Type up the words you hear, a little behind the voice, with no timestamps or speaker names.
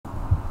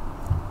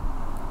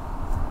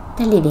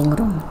The living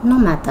room, no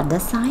matter the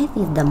size,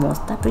 is the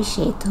most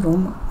appreciated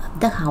room of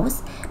the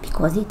house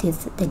because it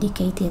is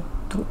dedicated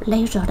to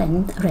leisure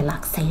and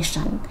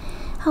relaxation.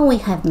 How we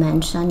have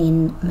mentioned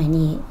in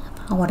many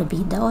of our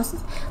videos,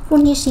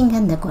 furnishing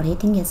and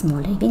decorating a small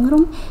living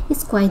room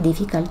is quite a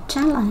difficult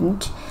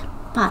challenge,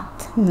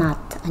 but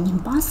not an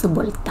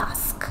impossible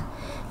task.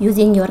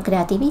 Using your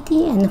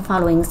creativity and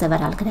following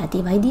several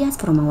creative ideas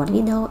from our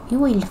video, you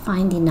will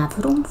find enough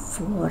room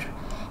for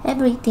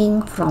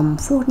everything from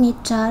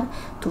furniture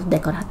to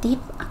decorative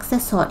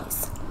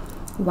accessories.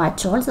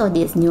 Watch also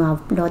this new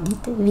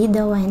uploaded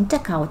video and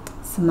check out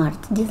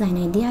smart design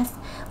ideas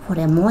for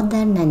a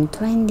modern and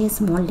trendy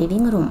small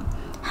living room.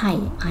 Hi,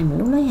 I'm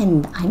Lulu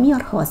and I'm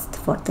your host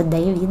for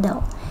today's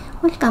video.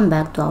 Welcome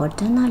back to our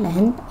channel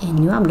and a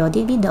new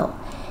uploaded video.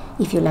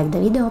 If you like the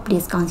video,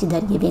 please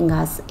consider giving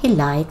us a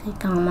like, a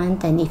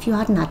comment, and if you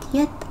are not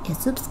yet a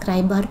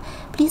subscriber,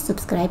 please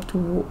subscribe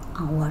to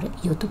our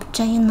YouTube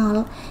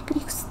channel,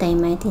 Grig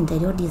Stamate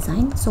Interior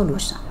Design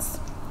Solutions.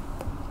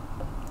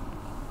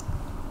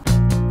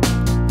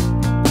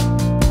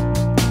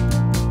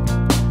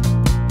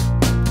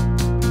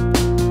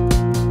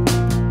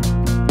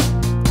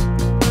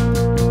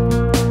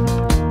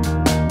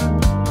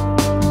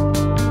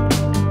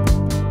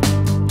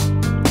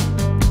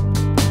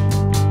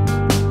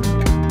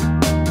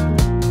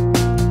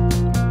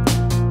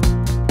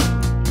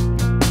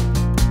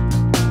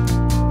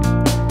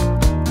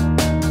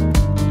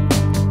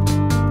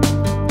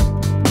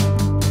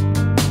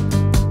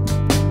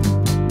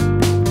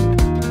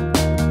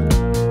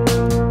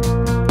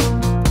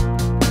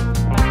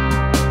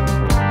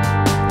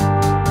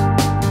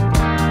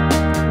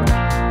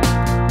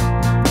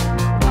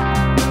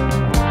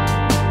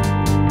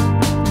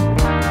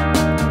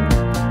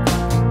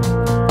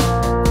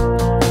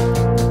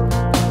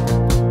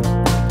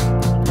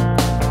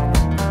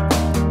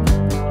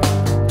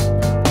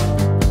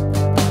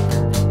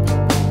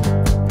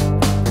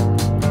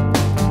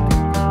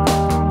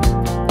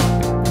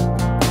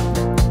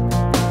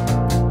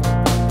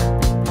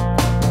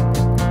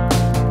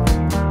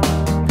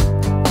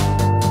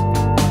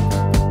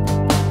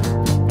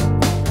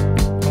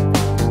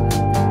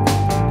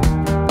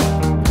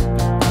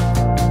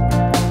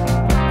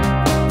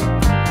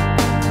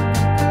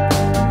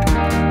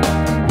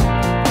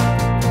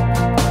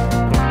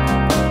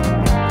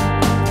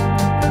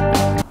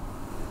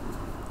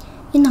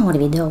 In our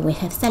video, we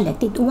have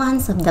selected one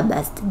of the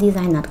best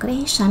designer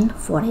creation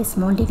for a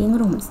small living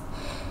rooms.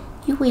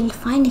 You will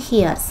find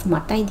here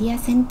smart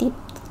ideas and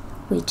tips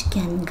which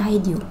can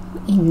guide you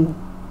in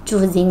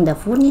choosing the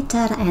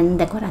furniture and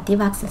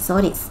decorative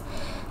accessories.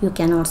 You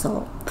can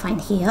also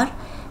find here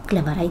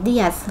clever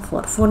ideas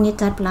for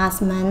furniture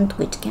placement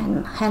which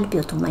can help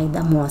you to make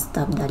the most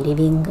of the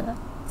living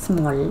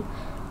small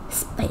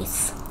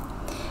space.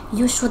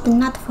 You should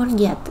not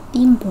forget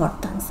the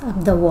importance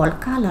of the wall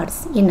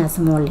colors in a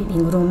small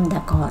living room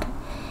decor.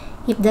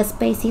 If the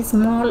space is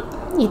small,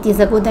 it is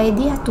a good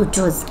idea to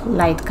choose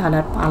light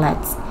color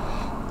palettes.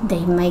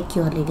 They make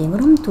your living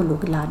room to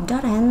look larger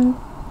and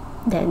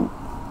then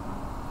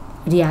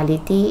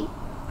reality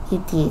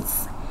it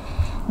is.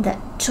 The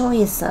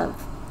choice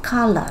of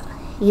color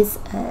is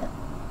a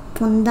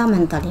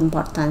fundamental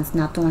importance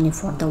not only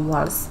for the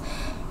walls.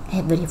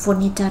 Every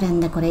furniture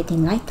and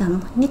decorating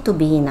item need to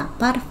be in a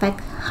perfect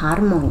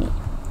harmony.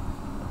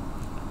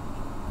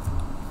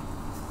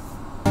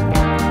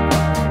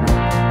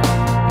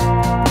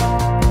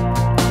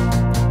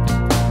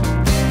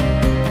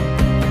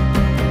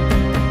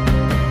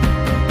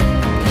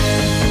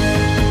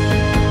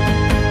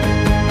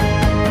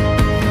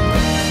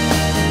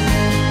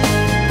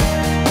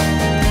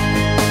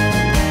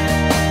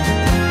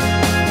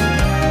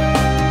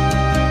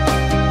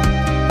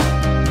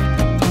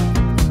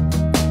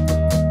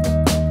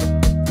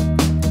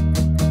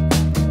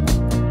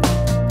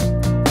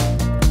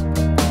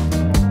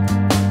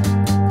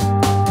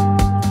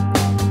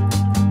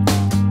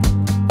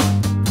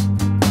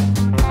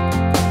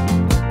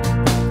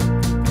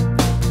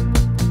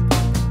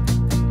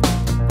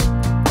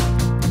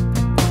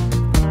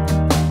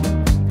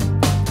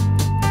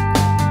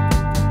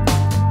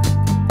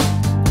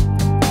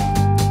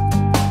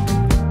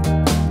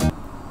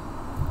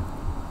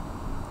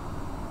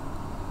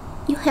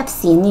 You have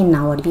seen in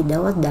our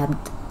video that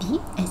the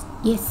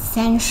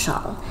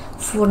essential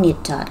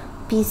furniture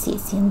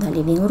pieces in the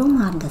living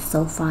room are the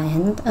sofa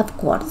and of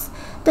course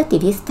the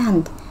TV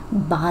stand,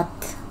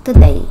 but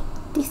today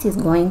this is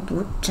going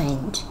to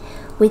change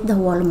with the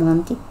wall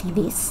mounted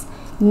TVs.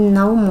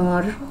 No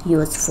more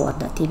use for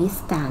the TV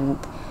stand,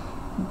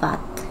 but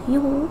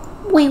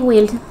we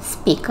will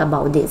speak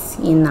about this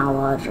in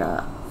our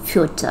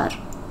future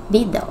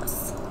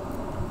videos.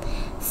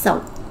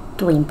 So,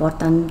 two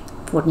important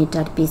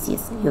furniture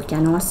pieces. You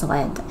can also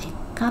add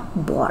a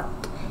cupboard,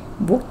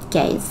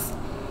 bookcase,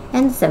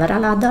 and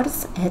several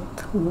others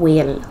at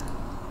will.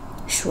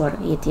 Sure,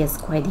 it is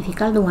quite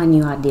difficult when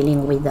you are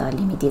dealing with a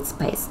limited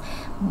space,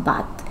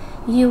 but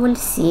you will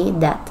see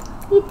that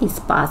it is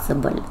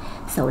possible.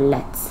 So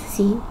let's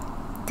see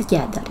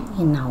together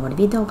in our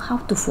video how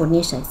to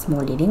furnish a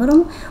small living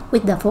room,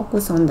 with the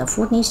focus on the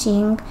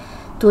furnishing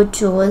to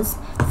choose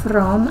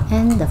from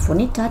and the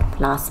furniture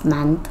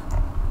placement.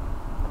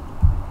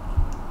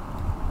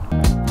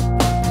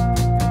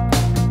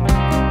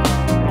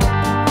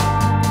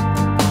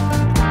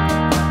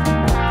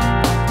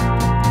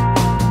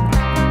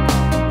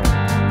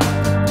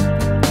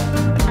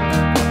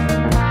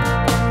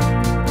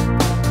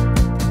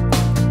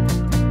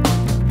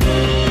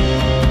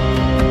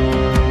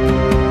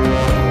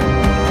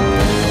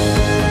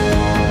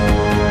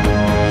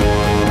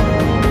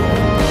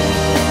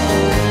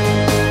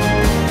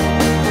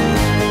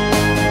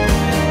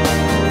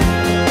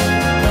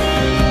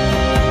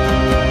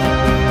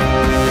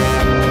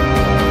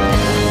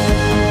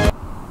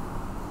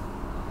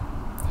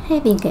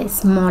 Having a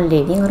small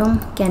living room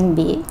can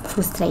be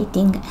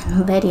frustrating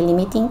and very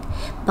limiting,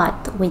 but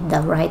with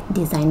the right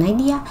design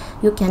idea,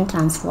 you can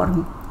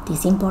transform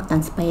this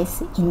important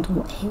space into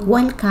a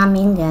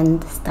welcoming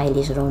and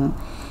stylish room.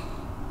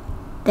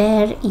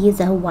 There is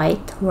a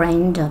wide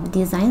range of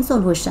design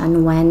solutions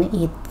when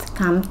it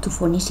comes to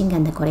furnishing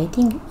and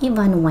decorating,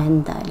 even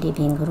when the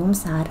living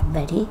rooms are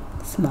very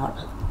small.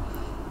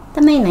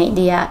 The main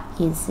idea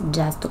is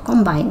just to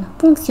combine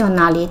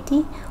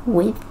functionality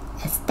with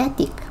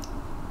aesthetic.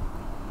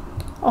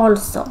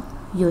 Also,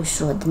 you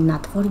should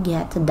not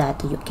forget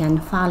that you can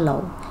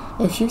follow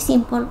a few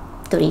simple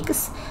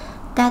tricks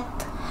that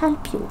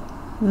help you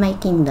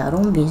making the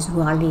room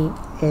visually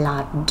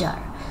larger.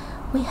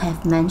 We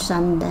have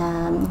mentioned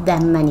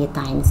them many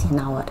times in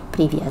our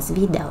previous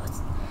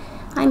videos.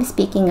 I'm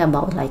speaking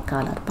about like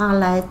color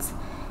palettes,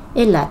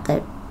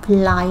 electric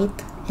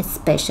light,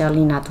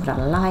 especially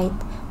natural light,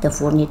 the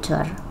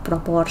furniture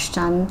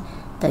proportion,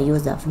 the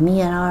use of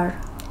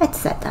mirror,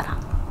 etc.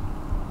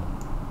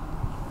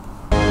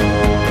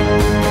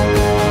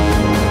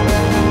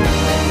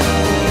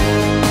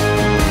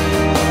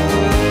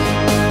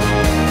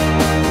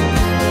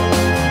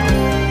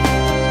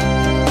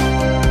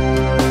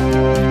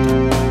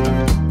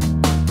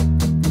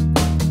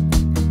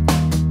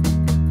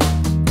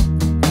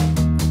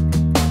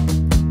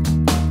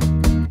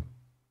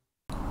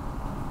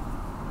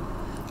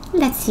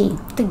 Let's see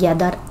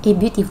together a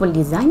beautiful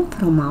design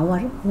from our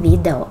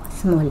video.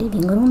 Small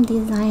living room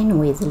design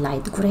with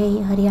light gray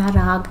area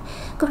rug,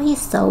 gray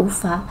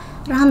sofa,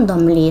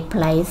 randomly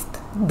placed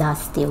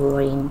dusty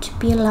orange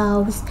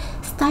pillows,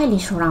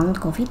 stylish round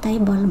coffee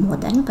table,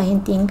 modern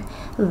painting,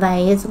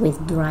 vase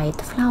with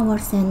dried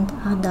flowers and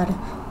other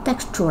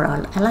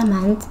textural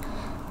elements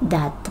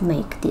that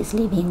make this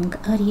living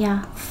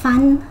area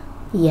fun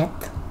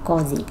yet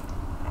cozy.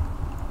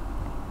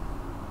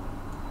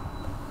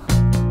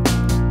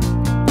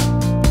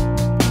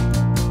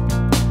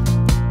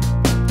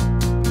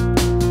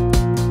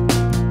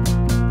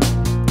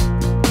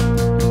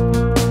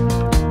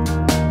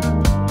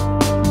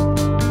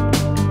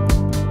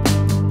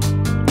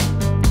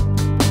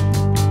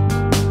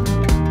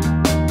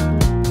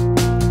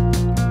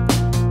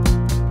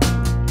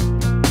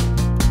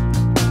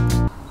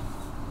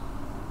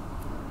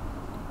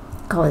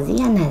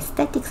 Cozy and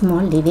aesthetic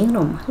small living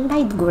room.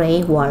 Light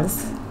gray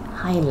walls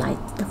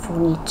highlight the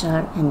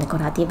furniture and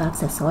decorative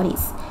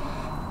accessories.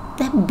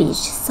 The beige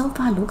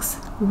sofa looks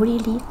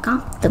really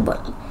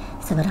comfortable.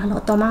 Several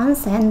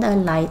ottomans and a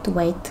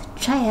lightweight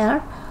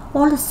chair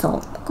also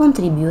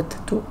contribute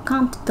to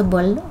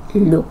comfortable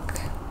look.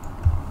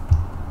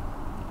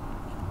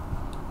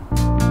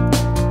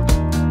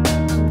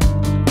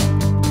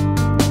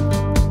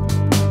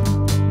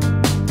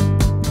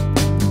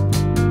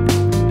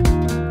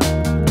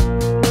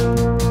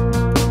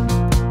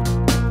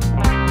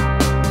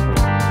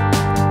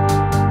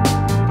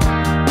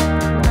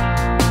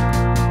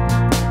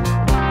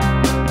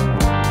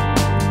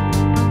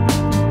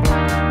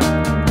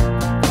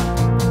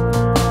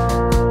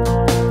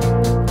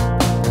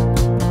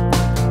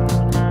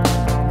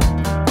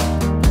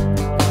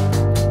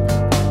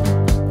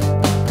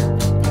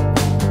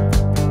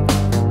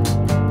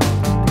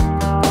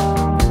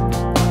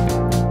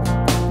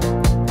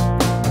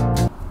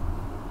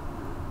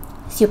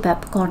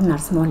 Superb corner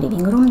small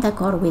living room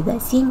decor with a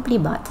simply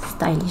but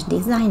stylish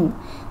design.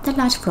 The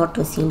large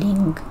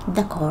floor-to-ceiling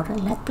decor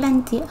let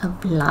plenty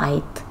of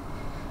light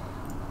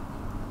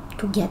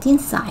to get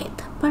inside.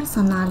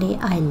 Personally,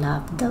 I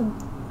love the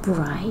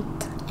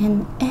bright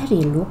and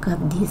airy look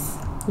of this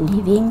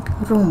living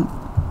room.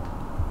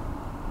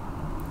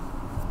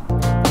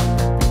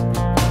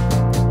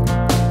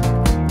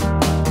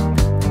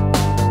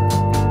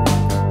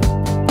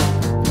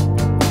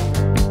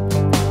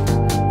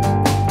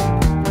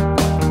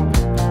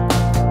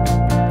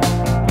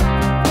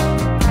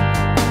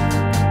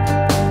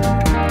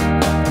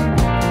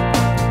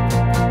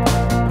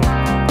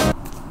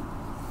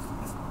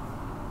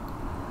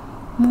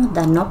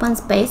 Modern open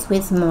space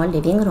with small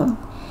living room.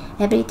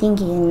 Everything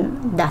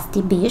in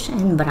dusty beige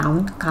and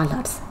brown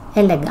colors.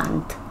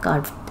 Elegant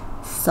curved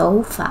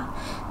sofa,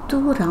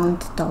 two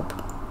round top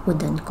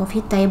wooden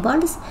coffee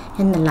tables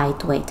and a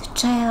lightweight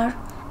chair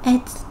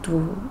add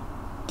to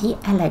the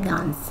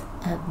elegance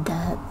of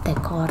the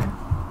decor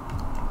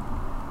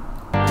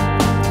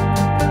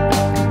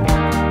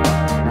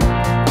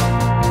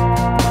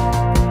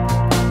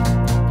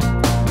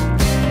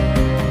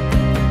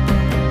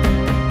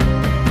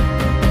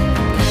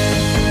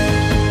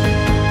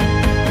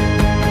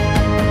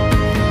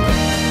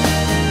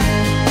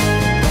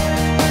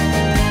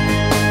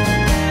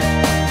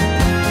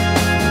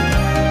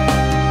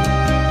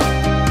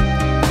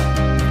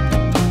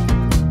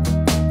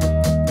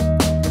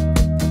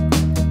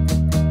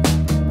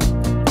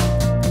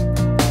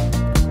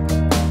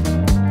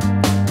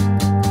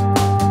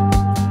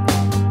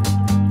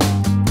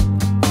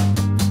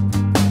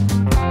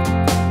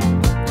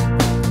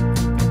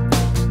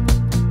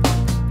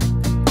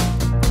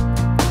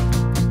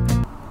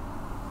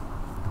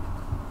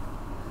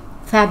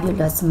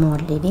fabulous small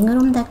living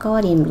room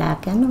decor in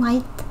black and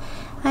white.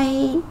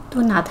 I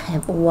do not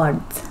have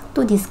words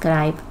to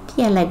describe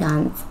the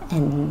elegance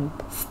and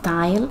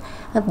style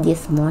of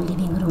this small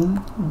living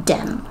room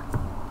gem.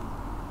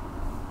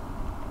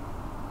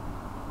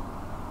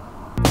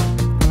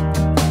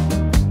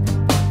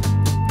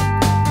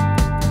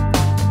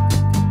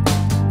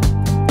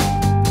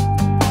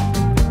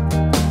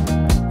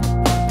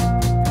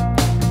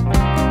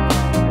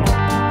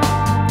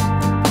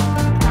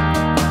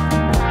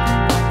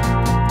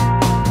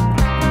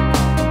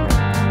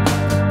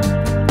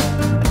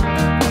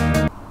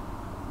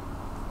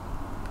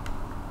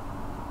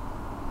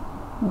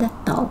 The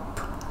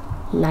top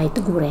light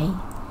gray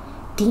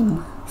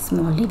dim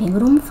small living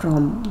room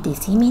from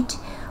this image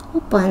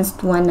opens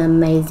to an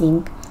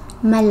amazing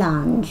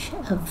melange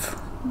of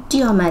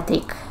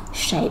geometric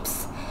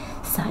shapes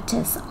such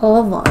as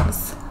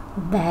ovals,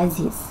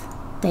 vases,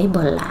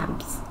 table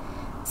lamps,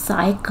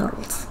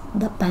 cycles,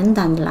 the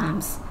pendant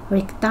lamps,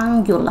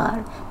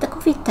 rectangular, the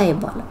coffee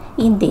table.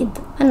 Indeed,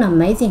 an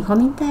amazing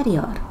home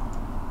interior.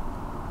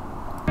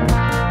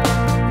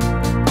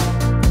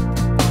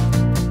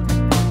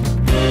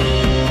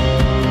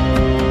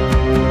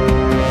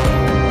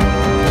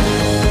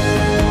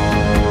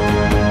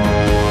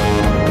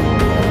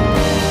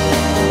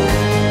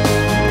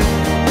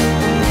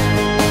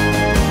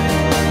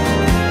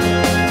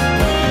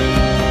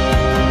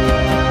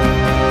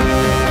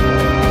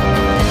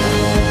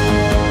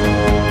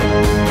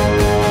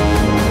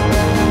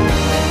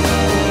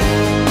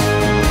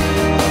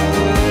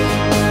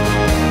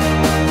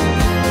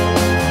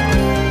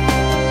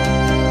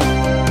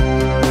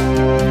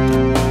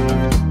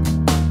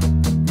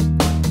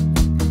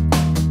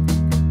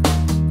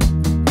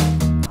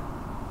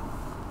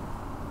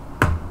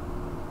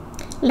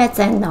 Let's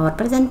end our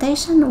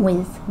presentation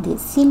with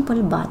this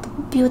simple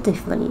but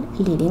beautiful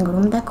living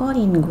room decor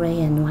in grey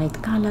and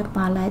white color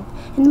palette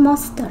and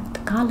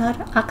mustard color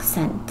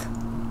accent.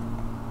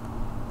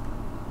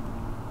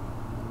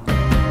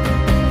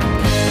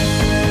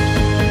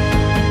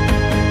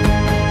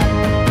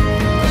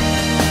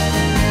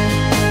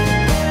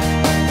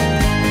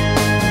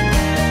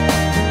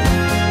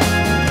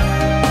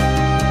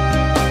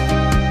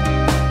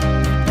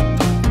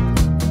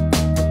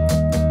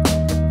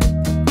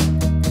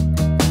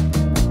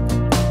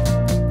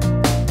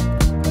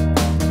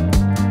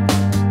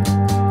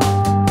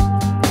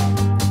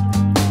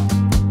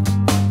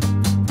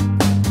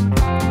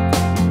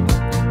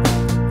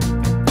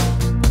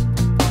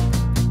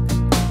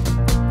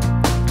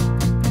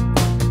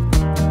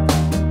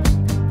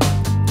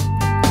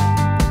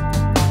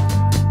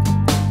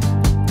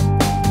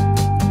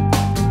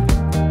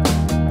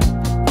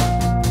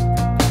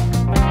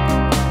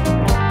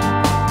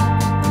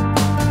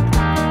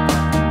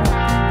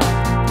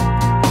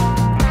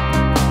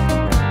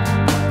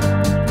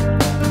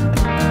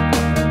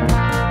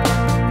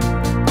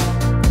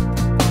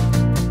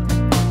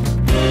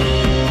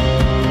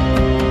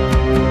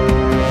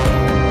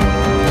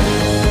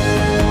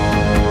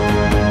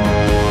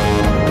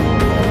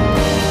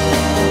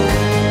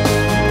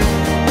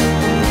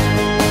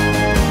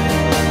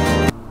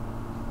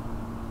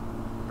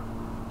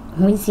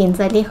 We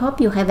sincerely hope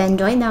you have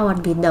enjoyed our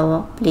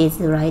video. Please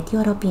write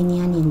your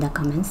opinion in the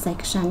comment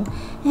section,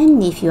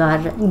 and if you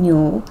are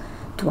new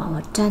to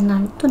our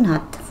channel, do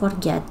not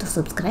forget to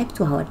subscribe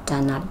to our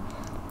channel.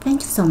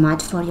 Thank you so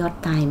much for your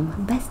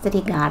time. Best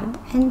regard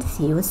and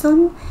see you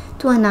soon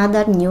to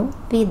another new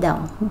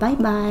video. Bye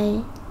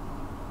bye.